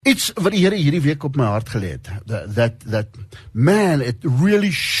Iets wat die Here hierdie week op my hart gelê het, that man, it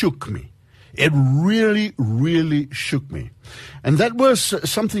really shook me. It really shook me. And that was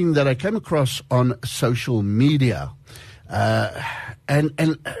something that I came across on social media. And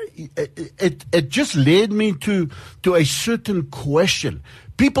it just led me to a certain question.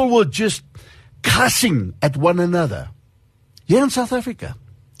 People were just cussing at one another here in South Africa.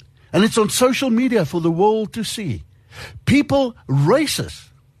 And it's on social media for the world to see. People, races,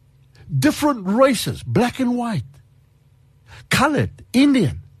 different races, black and white, colored,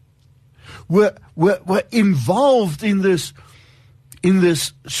 Indian, were involved in this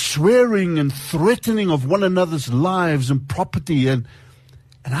swearing and threatening of one another's lives and property. And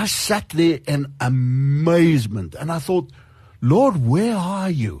I sat there in amazement. And I thought, Lord, where are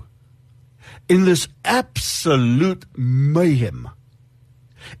you? In this absolute mayhem.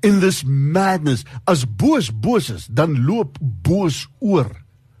 In this madness. As boos is, dan loop boos oor.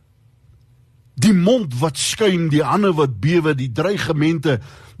 Die mond wat skuim, die hande wat bewe, die dreigemente,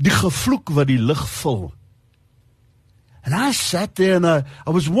 die gevloek wat die lug vul. And I sat there and I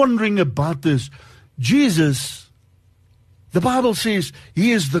was wondering about this. Jesus, the Bible says,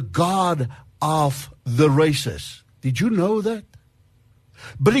 He is the God of the races. Did you know that?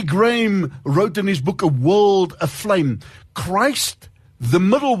 Billy Graham wrote in his book, A World Aflame, Christ, the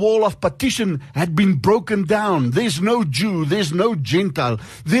middle wall of partition had been broken down. There's no Jew, there's no Gentile,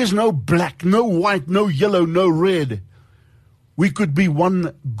 there's no black, no white, no yellow, no red. We could be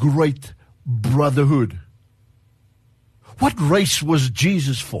one great brotherhood. What race was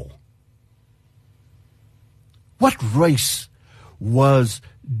Jesus for? What race was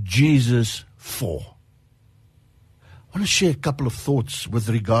Jesus for? I want to share a couple of thoughts with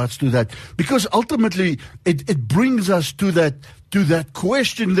regards to that, because ultimately it brings us to that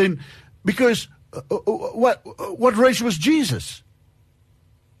question then, because what race was Jesus?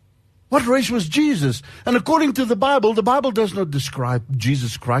 What race was Jesus? And according to the Bible does not describe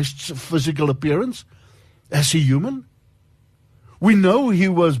Jesus Christ's physical appearance as a human. We know He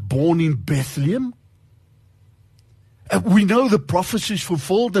was born in Bethlehem. We know the prophecies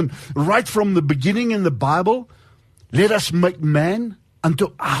fulfilled, and right from the beginning in the Bible, let us make man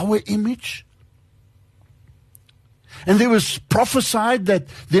unto our image. And there was prophesied that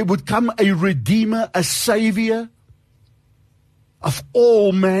there would come a Redeemer, a Savior of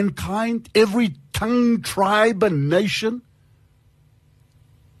all mankind, every tongue, tribe, and nation.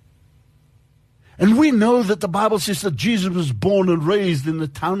 And we know that the Bible says that Jesus was born and raised in the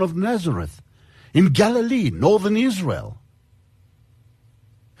town of Nazareth, in Galilee, northern Israel.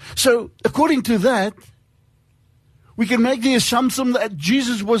 So, according to that, we can make the assumption that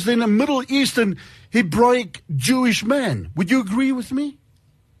Jesus was then a Middle Eastern, Hebraic, Jewish man. Would you agree with me?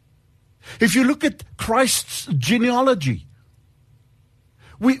 If you look at Christ's genealogy,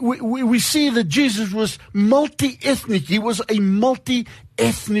 we see that Jesus was multi-ethnic. He was a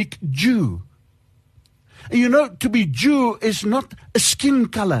multi-ethnic Jew. And you know, to be Jew is not a skin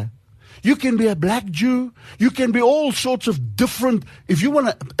color. You can be a black Jew. You can be all sorts of different, if you want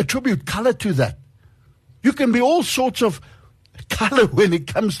to attribute color to that, you can be all sorts of color when it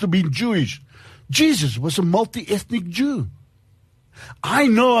comes to being Jewish. Jesus was a multi-ethnic Jew. I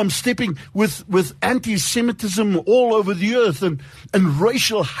know I'm stepping with anti-Semitism all over the earth and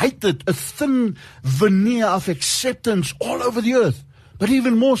racial hatred, a thin veneer of acceptance all over the earth, but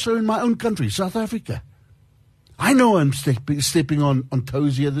even more so in my own country, South Africa. I know I'm stepping on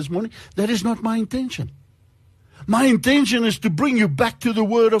toes here this morning. That is not my intention. My intention is to bring you back to the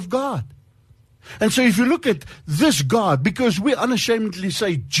Word of God. And so if you look at this God, because we unashamedly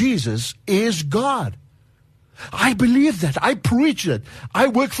say Jesus is God. I believe that. I preach that. I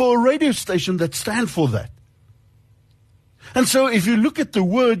work for a radio station that stands for that. And so if you look at the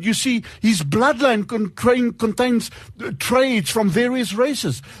Word, you see His bloodline contains traits from various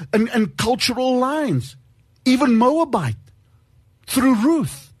races and cultural lines. Even Moabite through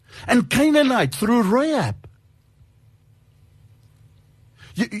Ruth, and Canaanite through Rahab.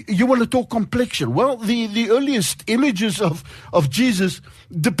 You want to talk complexion? Well, the earliest images of Jesus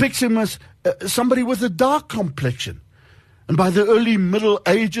depicts Him as somebody with a dark complexion. And by the early Middle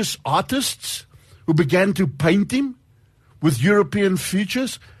Ages, artists who began to paint Him with European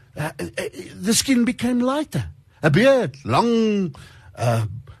features, the skin became lighter. A beard, long,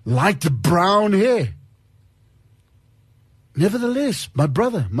 light brown hair. Nevertheless, my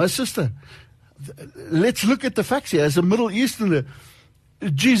brother, my sister, let's look at the facts here. As a Middle Easterner,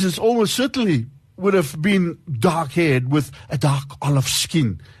 Jesus almost certainly would have been dark-haired with a dark olive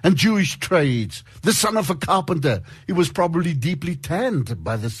skin and Jewish trades. The son of a carpenter, he was probably deeply tanned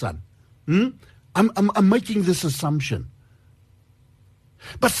by the sun. I'm making this assumption.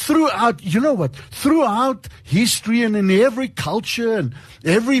 But throughout, you know what? Throughout history and in every culture and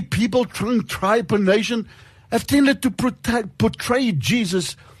every people, tribe and nation have tended to portray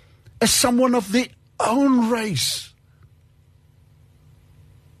Jesus as someone of their own race.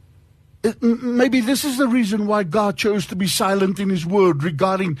 Maybe this is the reason why God chose to be silent in His Word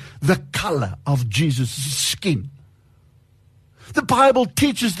regarding the color of Jesus' skin. The Bible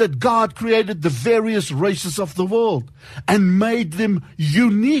teaches that God created the various races of the world and made them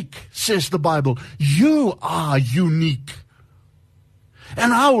unique, says the Bible. You are unique.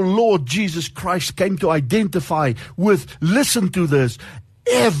 And our Lord Jesus Christ came to identify with, listen to this,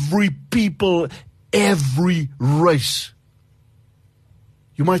 every people, every race.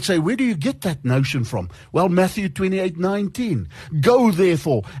 You might say, where do you get that notion from? Well, Matthew 28:19. Go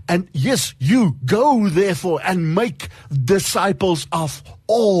therefore, and yes, you go therefore and make disciples of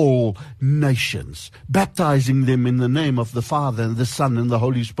all nations, baptizing them in the name of the Father and the Son and the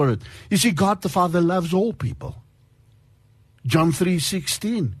Holy Spirit. You see, God the Father loves all people. John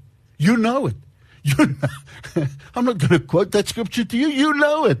 3:16. You know it. I'm not going to quote that scripture to you. You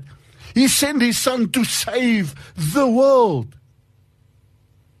know it. He sent His Son to save the world.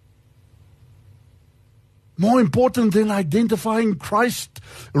 More important than identifying Christ's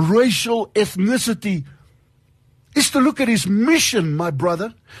racial ethnicity is to look at His mission, my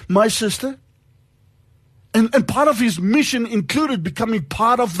brother, my sister. And part of His mission included becoming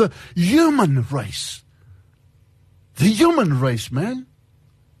part of the human race. The human race, man.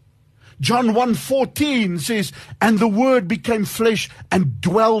 John 1:14 says, and the Word became flesh and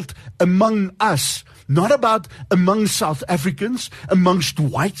dwelt among us. Not about among South Africans, amongst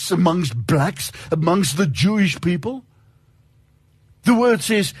whites, amongst blacks, amongst the Jewish people. The Word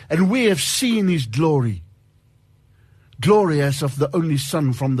says, and we have seen His glory. Glory as of the only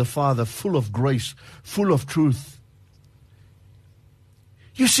Son from the Father, full of grace, full of truth.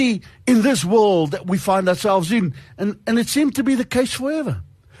 You see, in this world that we find ourselves in, and it seemed to be the case forever,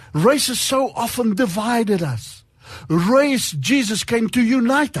 race has so often divided us. Jesus came to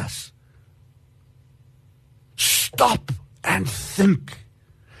unite us. Stop and think.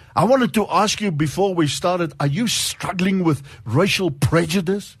 I wanted to ask you before we started, are you struggling with racial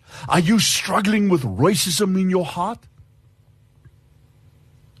prejudice? Are you struggling with racism in your heart?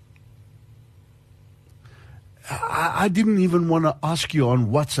 I didn't even want to ask you on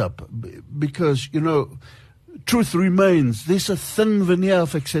WhatsApp because, you know, truth remains, there's a thin veneer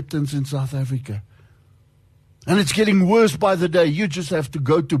of acceptance in South Africa. And it's getting worse by the day. You just have to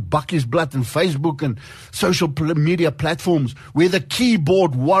go to Bakkies Blad and Facebook and social media platforms where the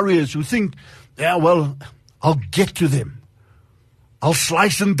keyboard warriors who think, yeah, well, I'll get to them. I'll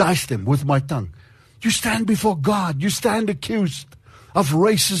slice and dice them with my tongue. You stand before God. You stand accused of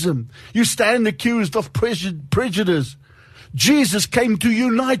racism. You stand accused of prejudice. Jesus came to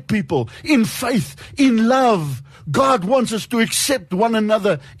unite people in faith, in love. God wants us to accept one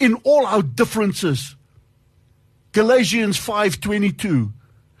another in all our differences. Galatians 5:22,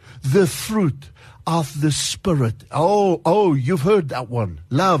 the fruit of the Spirit. Oh, you've heard that one.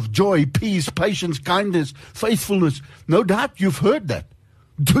 Love, joy, peace, patience, kindness, faithfulness. No doubt you've heard that.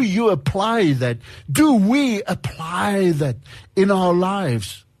 Do you apply that? Do we apply that in our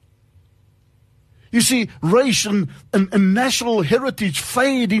lives? You see, race and national heritage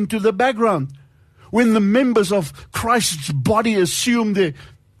fade into the background when the members of Christ's body assume their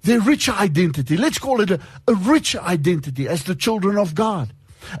rich identity. Let's call it a rich identity as the children of God.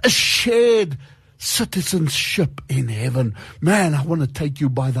 A shared citizenship in heaven. Man, I want to take you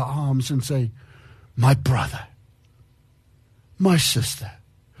by the arms and say, my brother, my sister,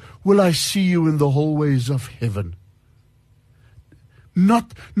 will I see you in the hallways of heaven?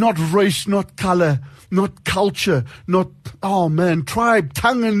 Not race, not color, not culture, not, tribe,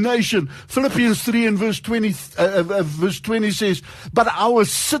 tongue, and nation. Philippians 3 and verse 20 says, but our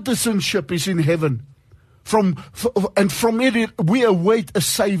citizenship is in heaven. From it we await a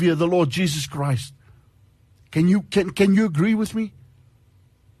Savior, the Lord Jesus Christ. Can you agree with me?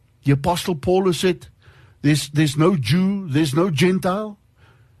 The Apostle Paul has said, there's no Jew, there's no Gentile,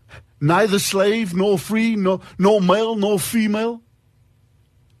 neither slave nor free, nor male nor female.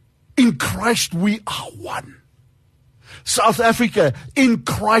 In Christ we are one. South Africa, in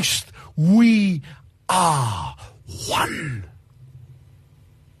Christ we are one.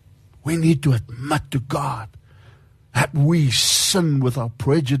 We need to admit to God that we sin with our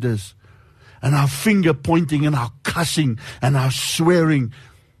prejudice and our finger pointing and our cussing and our swearing,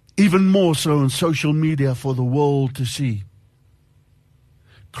 even more so on social media for the world to see.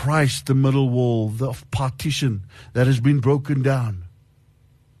 Christ, the middle wall, the partition that has been broken down.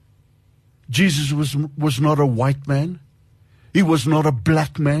 Jesus was not a white man. He was not a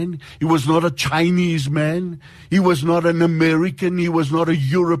black man. He was not a Chinese man. He was not an American. He was not a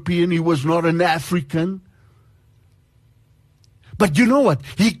European. He was not an African. But you know what?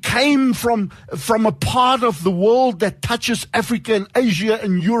 He came from a part of the world that touches Africa and Asia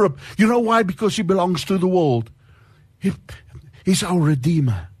and Europe. You know why? Because he belongs to the world. He's our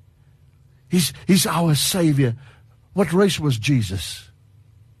Redeemer. He's our Savior. What race was Jesus?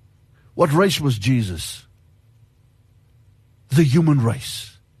 What race was Jesus? The human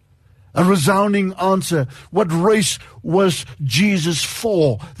race. A resounding answer. What race was Jesus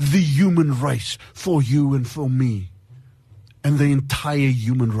for? The human race. For you and for me. And the entire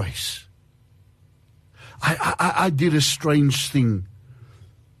human race. I did a strange thing.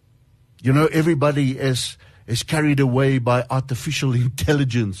 You know, everybody is carried away by artificial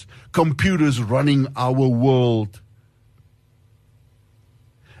intelligence. Computers running our world.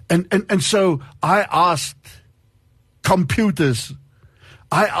 And so I asked computers,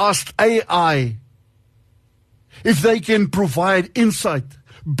 I asked AI if they can provide insight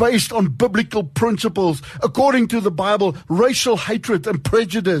based on biblical principles, according to the Bible, racial hatred and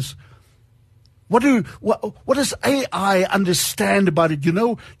prejudice. What does AI understand about it? You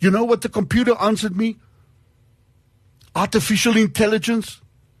know what the computer answered me? Artificial intelligence.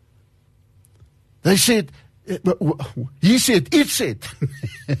 It said,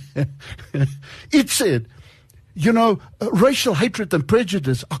 racial hatred and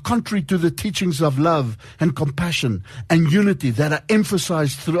prejudice are contrary to the teachings of love and compassion and unity that are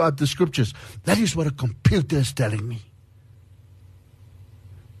emphasized throughout the scriptures. That is what a computer is telling me.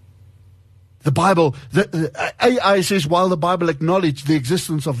 The Bible, the AI says, while the Bible acknowledged the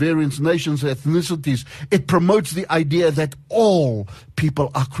existence of various nations and ethnicities, it promotes the idea that all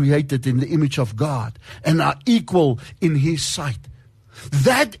people are created in the image of God and are equal in His sight.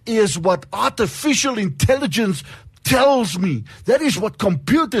 That is what artificial intelligence tells me. That is what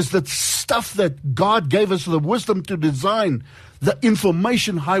computers, that stuff that God gave us the wisdom to design, the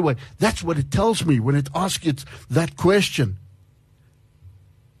information highway, that's what it tells me when it asks it that question.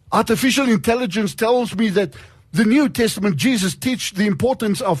 Artificial intelligence tells me that the New Testament, Jesus teaches the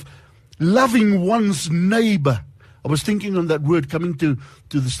importance of loving one's neighbor. I was thinking on that word coming to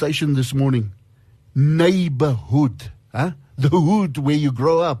the station this morning. Neighborhood. Huh? The hood where you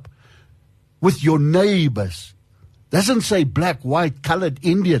grow up. With your neighbors. Doesn't say black, white, colored,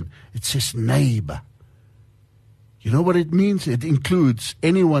 Indian. It says neighbor. You know what it means? It includes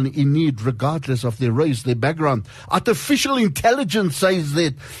anyone in need, regardless of their race, their background. Artificial intelligence says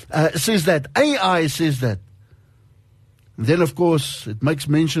that. AI says that. And then, of course, it makes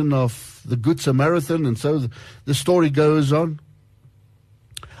mention of the Good Samaritan, and so the story goes on.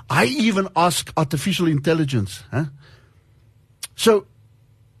 I even ask artificial intelligence, so,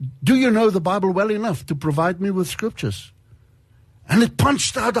 do you know the Bible well enough to provide me with scriptures? And it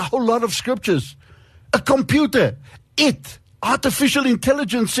punched out a whole lot of scriptures. A computer, artificial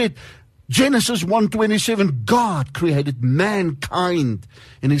intelligence said, Genesis 1:27, God created mankind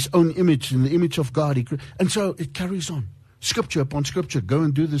in His own image, in the image of God. And so it carries on. Scripture upon scripture. Go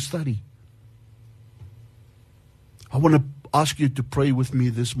and do the study. I want to ask you to pray with me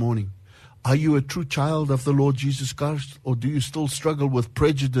this morning. Are you a true child of the Lord Jesus Christ, or do you still struggle with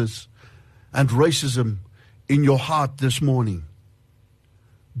prejudice and racism in your heart this morning?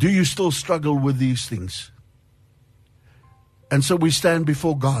 Do you still struggle with these things? And so we stand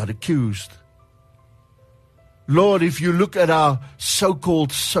before God accused. Lord, if you look at our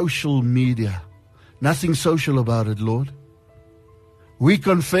so-called social media, nothing social about it, Lord. We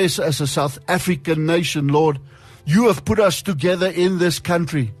confess as a South African nation, Lord, you have put us together in this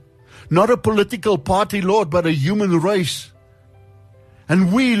country. Not a political party, Lord, but a human race.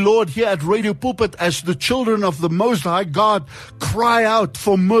 And we, Lord, here at Radio Pulpit, as the children of the Most High God, cry out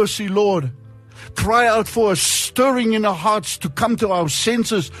for mercy, Lord. Cry out for a stirring in our hearts to come to our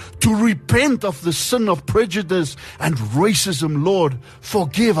senses, to repent of the sin of prejudice and racism, Lord.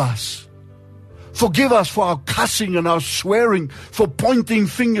 Forgive us. Forgive us for our cussing and our swearing, for pointing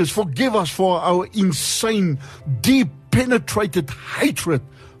fingers. Forgive us for our insane, deep, penetrated hatred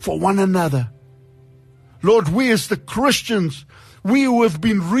for one another. Lord, we as the Christians, we who have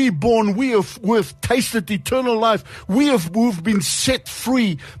been reborn, we who have tasted eternal life, who've been set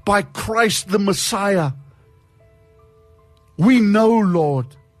free by Christ the Messiah. We know, Lord,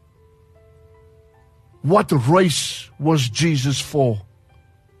 what race was Jesus for.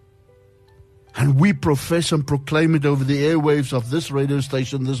 And we profess and proclaim it over the airwaves of this radio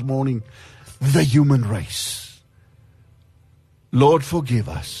station this morning, the human race. Lord, forgive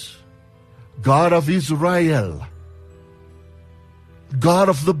us. God of Israel, God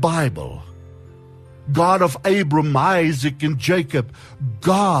of the Bible, God of Abraham, Isaac, and Jacob,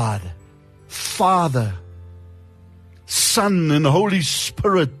 God, Father, Son, and Holy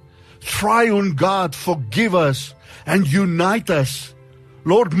Spirit, triune God, forgive us and unite us.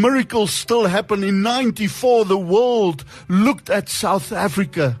 Lord, miracles still happen. In 94, the world looked at South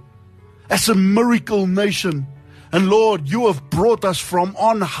Africa as a miracle nation. And Lord, you have brought us from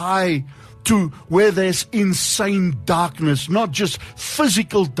on high to where there's insane darkness, not just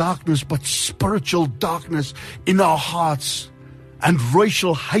physical darkness, but spiritual darkness in our hearts, and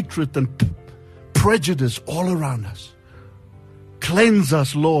racial hatred and prejudice all around us. Cleanse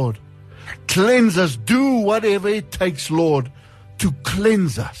us, Lord. Cleanse us. Do whatever it takes, Lord, to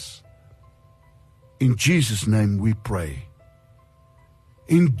cleanse us. In Jesus' name we pray.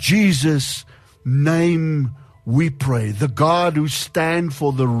 In Jesus' name we pray. The God who stands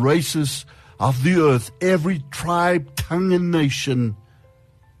for the races of the earth, every tribe, tongue, and nation,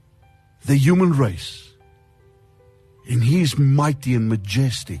 the human race. In His mighty and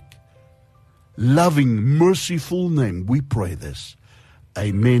majestic, loving, merciful name, we pray this.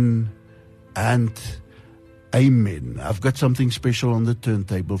 Amen and amen. I've got something special on the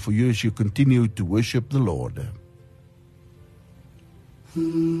turntable for you as you continue to worship the Lord.